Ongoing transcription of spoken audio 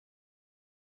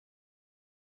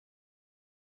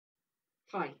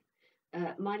Hi,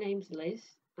 my name's Liz,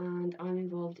 and I'm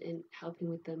involved in helping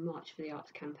with the March for the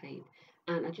Arts campaign.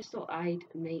 And I just thought I'd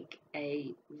make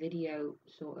a video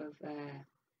sort of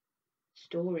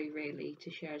story really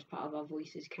to share as part of our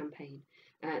Voices campaign.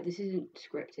 This isn't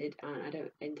scripted, and I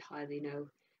don't entirely know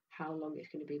how long it's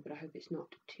going to be, but I hope it's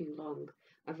not too long.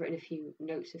 I've written a few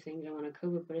notes of things I want to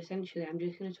cover, but essentially, I'm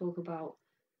just going to talk about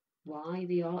why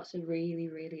the arts are really,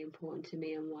 really important to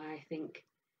me and why I think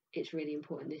it's really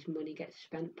important this money gets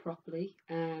spent properly,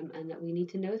 and that we need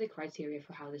to know the criteria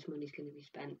for how this money is going to be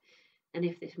spent. And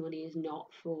if this money is not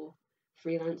for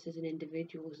freelancers and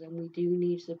individuals, then we do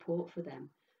need support for them.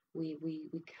 We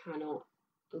cannot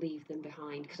leave them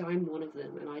behind because I'm one of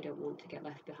them and I don't want to get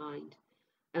left behind.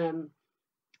 Um,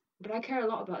 but I care a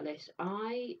lot about this.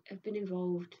 I have been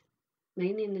involved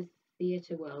mainly in the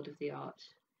theatre world of the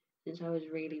arts since I was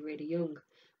really, really young.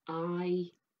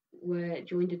 I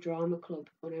joined a drama club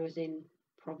when I was in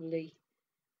probably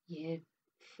year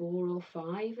 4 or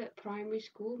 5 at primary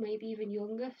school, maybe even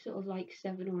younger, sort of like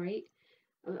 7 or 8.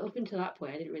 Up until that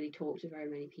point, I didn't really talk to very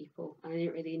many people, and I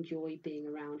didn't really enjoy being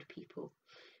around people.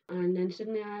 And then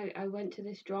suddenly I went to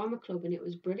this drama club, and it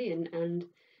was brilliant. And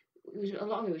it was a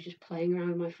lot of it was just playing around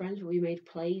with my friends. But we made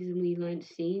plays, and we learned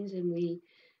scenes, and we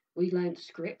learnt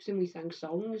scripts and we sang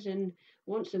songs. And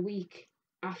once a week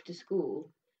after school,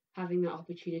 having that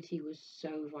opportunity was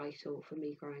so vital for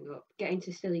me growing up. Getting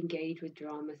to still engage with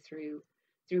drama through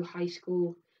high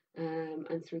school,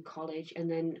 and through college, and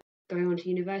then going on to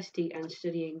university and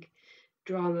studying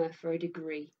drama for a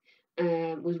degree,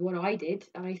 was what I did.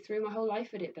 And I threw my whole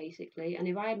life at it basically. And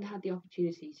if I hadn't had the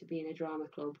opportunity to be in a drama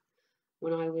club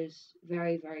when I was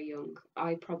very, very young,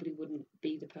 I probably wouldn't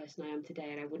be the person I am today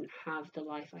and I wouldn't have the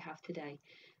life I have today.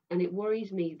 And it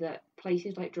worries me that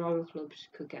places like drama clubs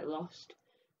could get lost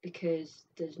because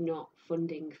there's not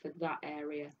funding for that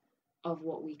area of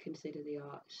what we consider the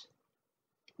arts.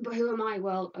 But who am I?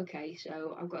 Well, okay,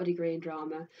 so I've got a degree in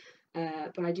drama,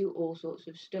 but I do all sorts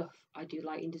of stuff. I do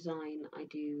lighting design, I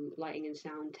do lighting and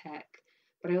sound tech,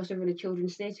 but I also run a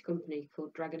children's theatre company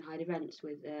called Dragonhide Events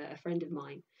with a friend of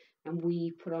mine, and we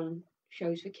put on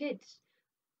shows for kids.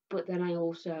 But then I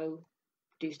also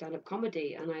do stand up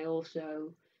comedy, and I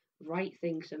also write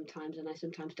things sometimes, and I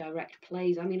sometimes direct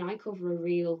plays. I mean, I cover a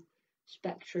real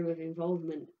spectrum of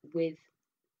involvement with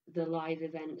the live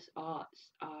events arts.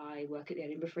 I work at the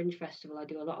Edinburgh Fringe Festival. I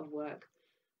do a lot of work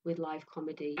with live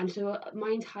comedy. And so my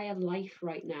entire life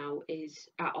right now is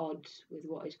at odds with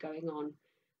what is going on.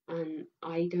 And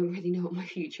I don't really know what my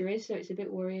future is, so it's a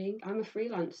bit worrying. I'm a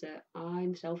freelancer,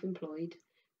 I'm self employed,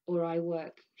 or I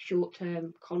work short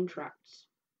term contracts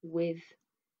with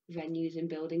venues and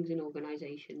buildings and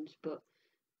organisations. But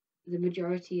the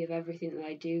majority of everything that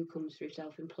I do comes through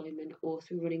self employment or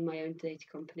through running my own theatre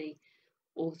company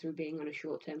or through being on a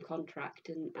short term contract.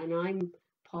 And I'm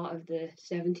part of the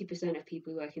 70% of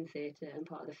people who work in theatre and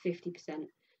part of the 50%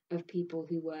 of people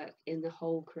who work in the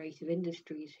whole creative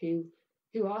industries who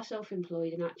are self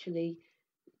employed. And actually,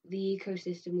 the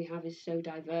ecosystem we have is so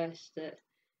diverse that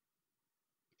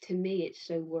to me it's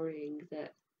so worrying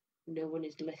that no one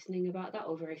is listening about that,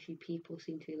 or very few people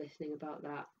seem to be listening about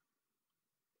that.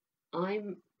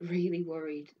 I'm really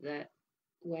worried that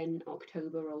when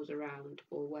October rolls around,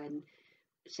 or when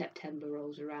September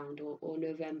rolls around, or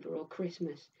November or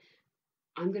Christmas,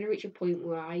 I'm going to reach a point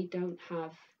where I don't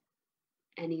have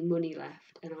any money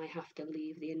left and I have to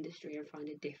leave the industry and find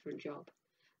a different job.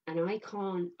 And I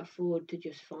can't afford to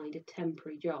just find a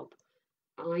temporary job.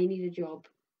 I need a job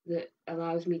that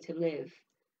allows me to live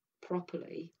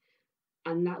properly,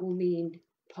 and that will mean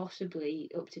possibly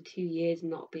up to 2 years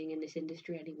not being in this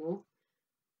industry anymore.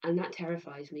 And that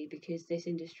terrifies me because this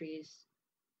industry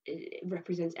it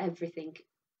represents everything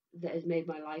that has made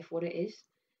my life what it is.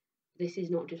 This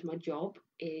is not just my job,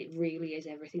 it really is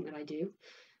everything that I do.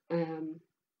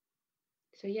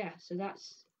 So yeah,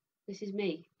 this is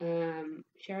me,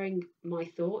 sharing my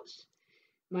thoughts,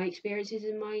 my experiences,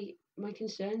 and my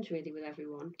concerns really with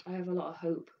everyone. I have a lot of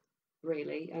hope,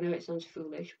 really. I know it sounds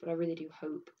foolish, but I really do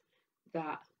hope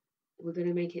that we're going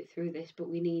to make it through this, but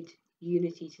we need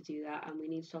unity to do that, and we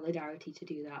need solidarity to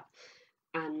do that.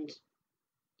 And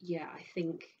yeah, I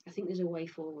think there's a way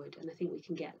forward, and I think we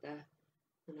can get there.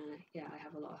 And yeah, I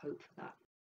have a lot of hope for that.